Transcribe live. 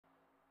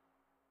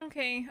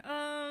Okay,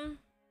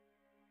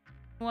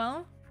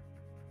 well,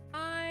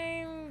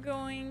 I'm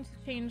going to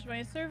change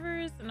my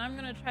servers and I'm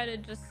gonna try to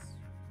just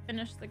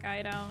finish the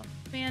guide out.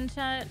 Man,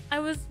 chat, I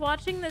was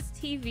watching this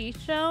TV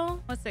show.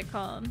 What's it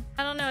called?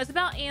 I don't know. It's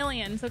about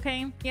aliens,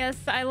 okay? Yes,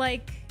 I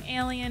like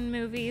alien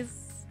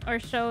movies or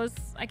shows.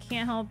 I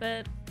can't help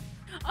it.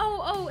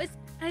 Oh,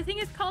 I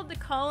think it's called The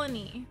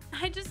Colony.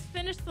 I just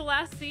finished the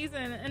last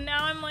season and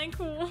now I'm like,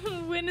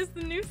 when is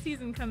the new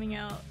season coming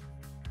out?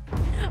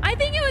 I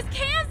think it was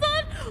canceled.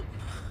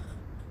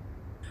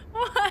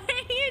 Why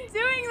are you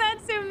doing that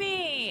to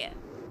me?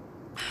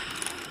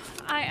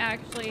 I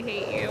actually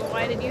hate you.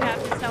 Why did you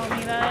have to tell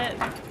me that?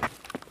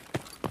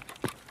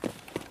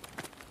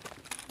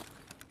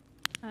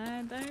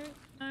 I don't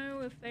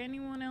know if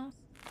anyone else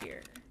is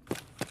here.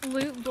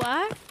 Loot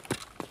Black?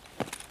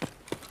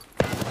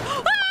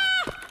 Ah!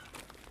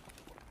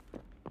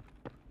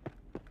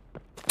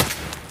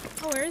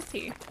 Oh, where is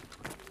he?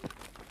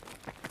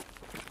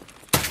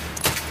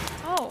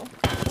 Oh.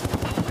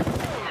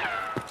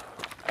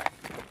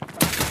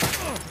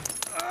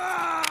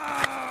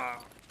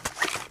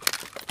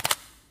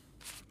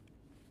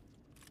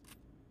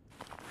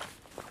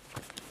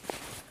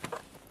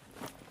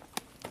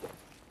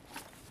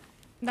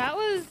 That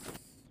was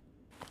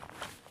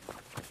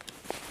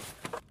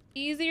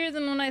easier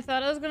than what I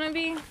thought it was gonna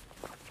be.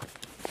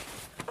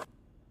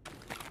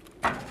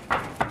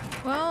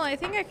 Well, I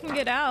think I can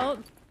get out.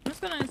 I'm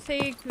just gonna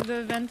take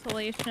the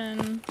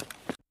ventilation.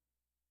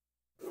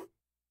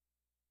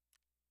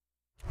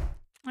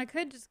 I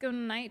could just go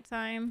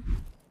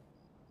nighttime.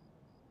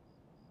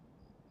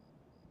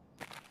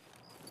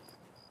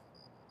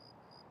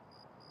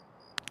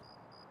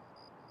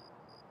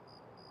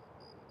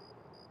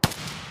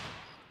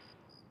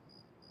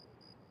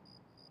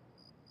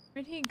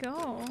 Where'd he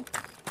go?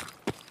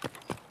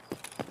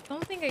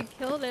 Don't think I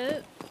killed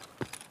it.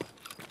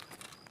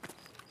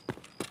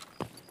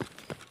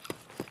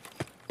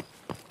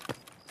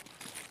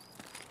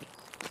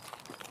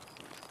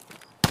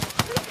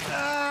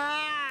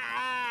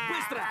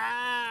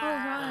 Oh,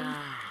 God.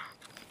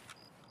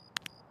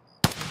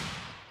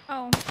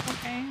 Oh,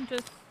 okay.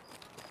 Just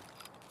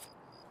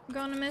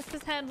gonna miss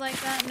his head like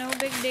that. No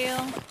big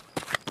deal.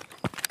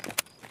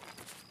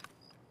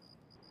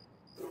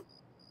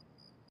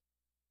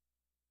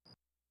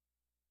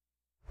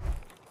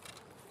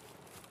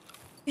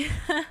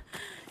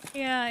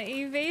 Yeah,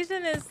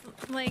 evasion is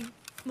like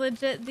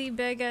legit the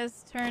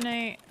biggest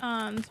tourney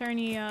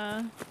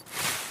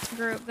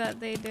group that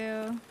they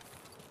do,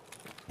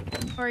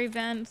 or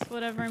events,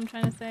 whatever I'm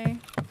trying to say.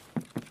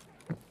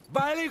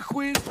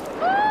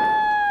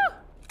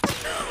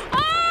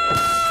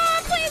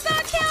 Oh, please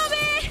don't kill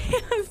me!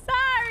 I'm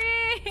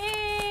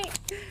sorry.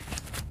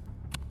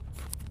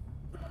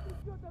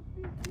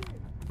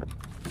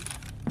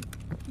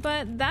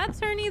 But that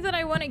tourney that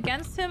I went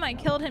against him, I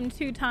killed him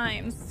 2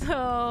 times,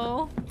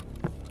 so...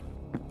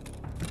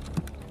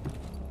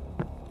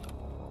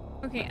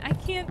 Okay, I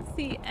can't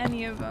see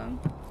any of them.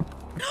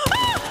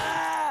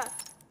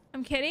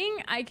 I'm kidding,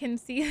 I can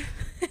see...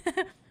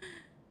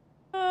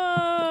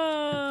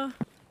 Oh.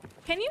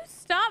 Can you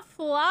stop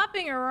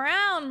flopping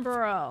around,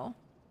 bro?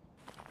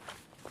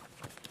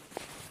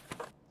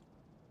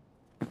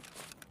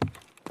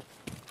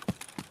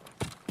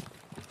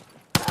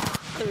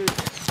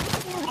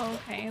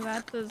 Okay,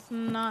 that does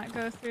not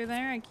go through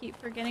there. I keep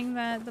forgetting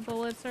that the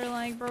bullets are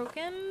like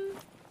broken.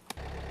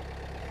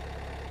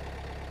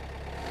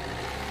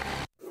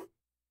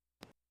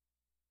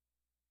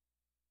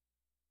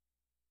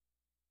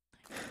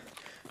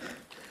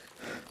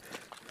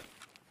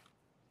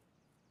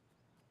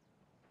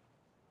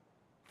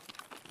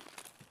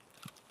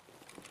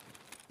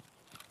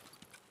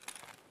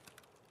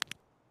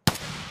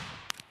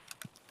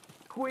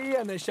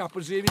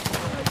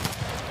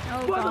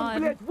 Oh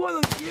God.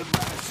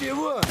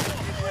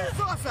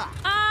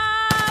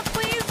 Ah,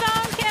 please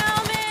don't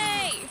kill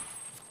me!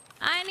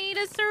 I need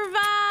to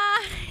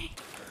survive!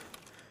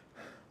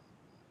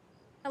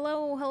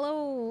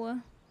 Hello.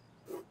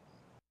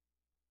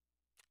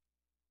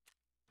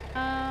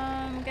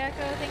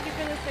 Gecko, thank you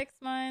for the 6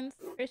 months.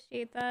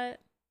 Appreciate that.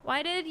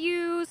 Why did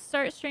you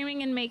start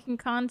streaming and making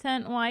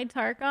content? Why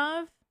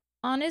Tarkov?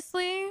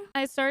 Honestly,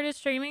 I started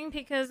streaming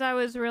because I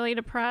was really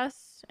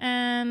depressed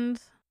and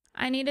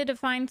I needed to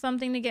find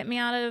something to get me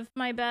out of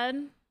my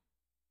bed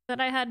that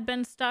I had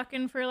been stuck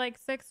in for like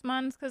 6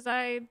 months because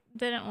I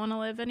didn't want to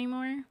live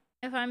anymore,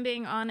 if I'm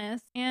being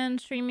honest. And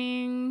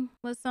streaming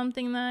was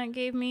something that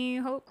gave me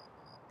hope.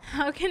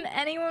 How can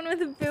anyone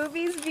with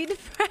boobies be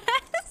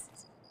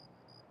depressed?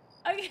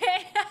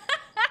 Okay.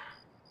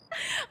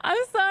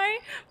 I'm sorry,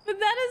 but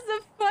that is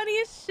the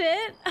funniest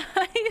shit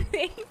I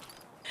think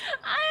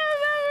I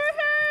have ever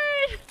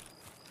heard.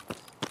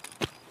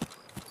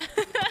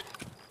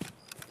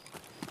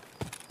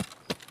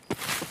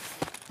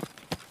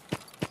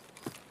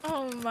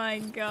 Oh my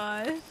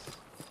gosh.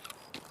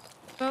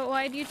 But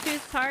why do you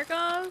choose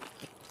Tarkov?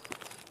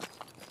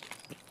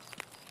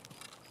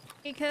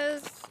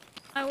 Because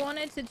I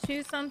wanted to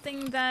choose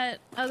something that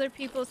other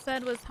people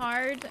said was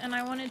hard, and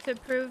I wanted to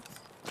prove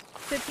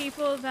to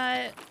people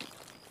that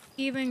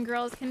even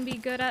girls can be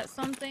good at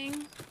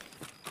something.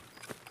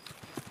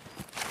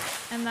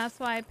 And that's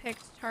why I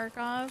picked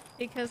Tarkov,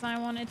 because I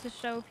wanted to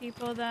show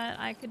people that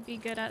I could be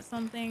good at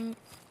something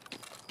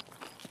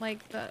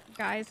like the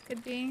guys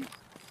could be.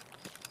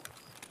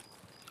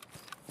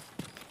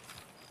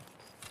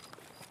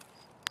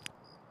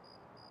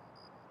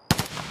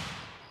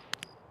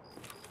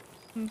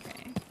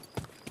 Okay.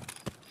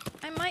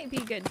 I might be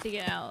good to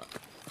get out.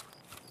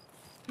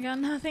 I got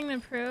nothing to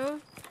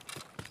prove.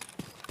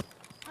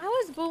 I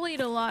was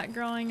bullied a lot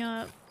growing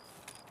up.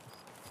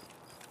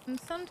 And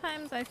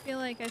sometimes I feel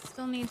like I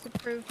still need to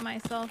prove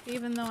myself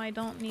even though I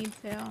don't need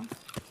to.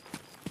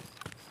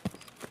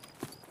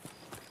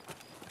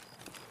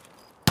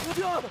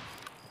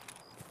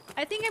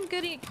 I think I'm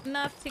good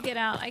enough to get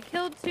out. I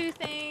killed 2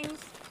 things.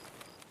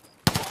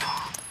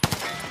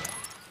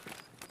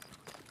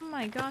 Oh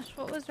my gosh,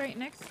 what was right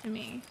next to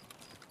me?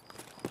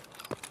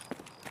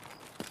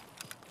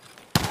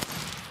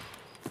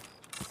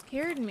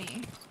 Scared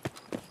me.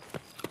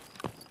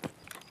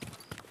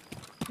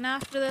 And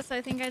after this,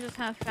 I think I just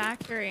have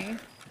factory.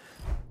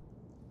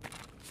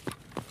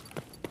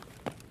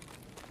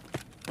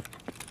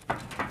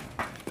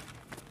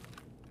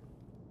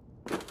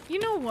 You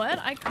know what?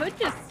 I could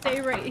just stay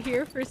right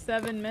here for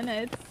 7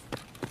 minutes.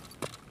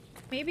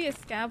 Maybe a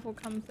scab will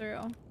come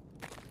through.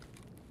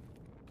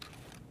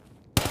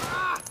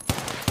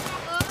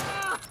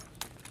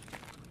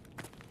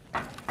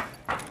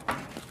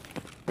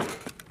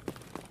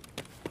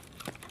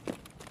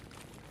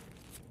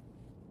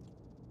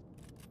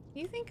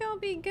 You think I'll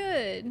be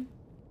good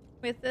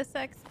with this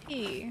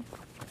XP?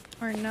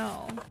 Or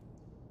no?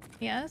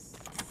 Yes?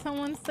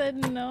 Someone said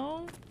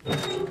no?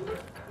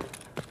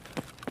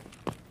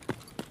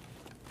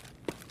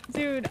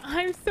 Dude,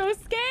 I'm so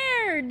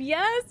scared!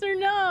 Yes or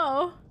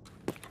no?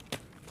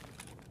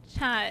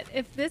 Chat,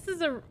 if this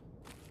is a...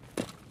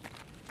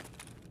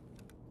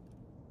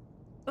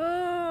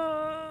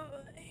 Oh,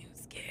 I'm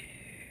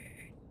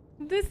scared.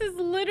 This is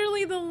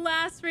literally the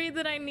last raid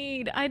that I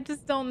need. I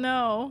just don't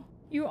know.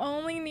 You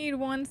only need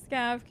 1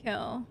 scav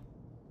kill.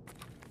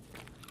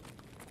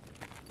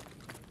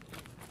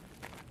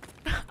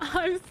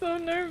 I'm so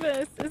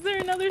nervous. Is there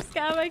another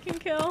scav I can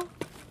kill?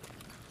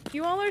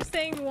 You all are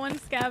saying 1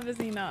 scav is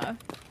enough.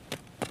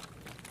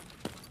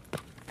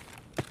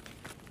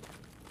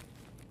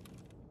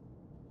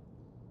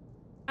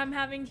 I'm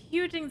having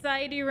huge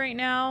anxiety right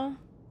now.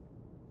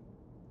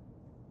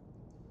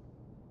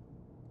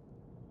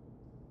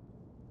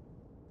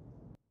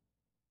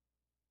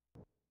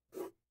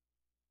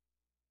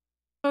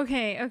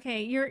 Okay,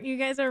 okay, you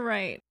guys are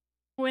right.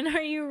 When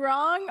are you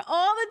wrong?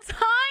 All the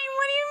time?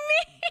 What do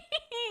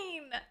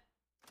you mean?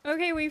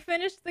 Okay, we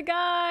finished the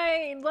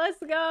guide. Let's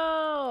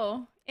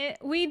go.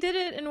 We did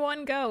it in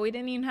 1 go. We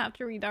didn't even have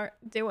to restart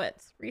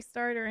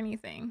or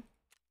anything.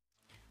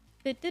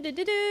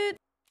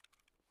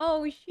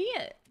 Oh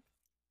shit.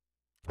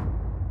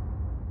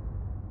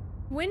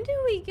 When do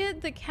we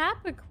get the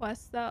Kappa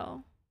quest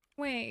though?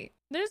 Wait,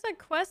 there's a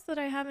quest that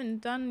I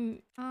haven't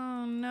done.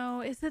 Oh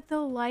no, is it the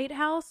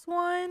lighthouse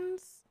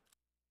ones?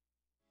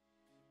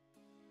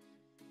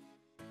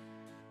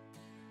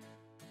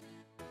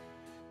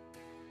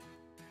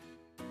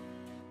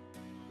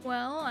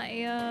 Well,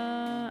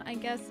 I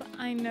guess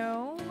I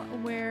know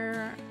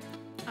where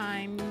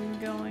I'm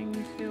going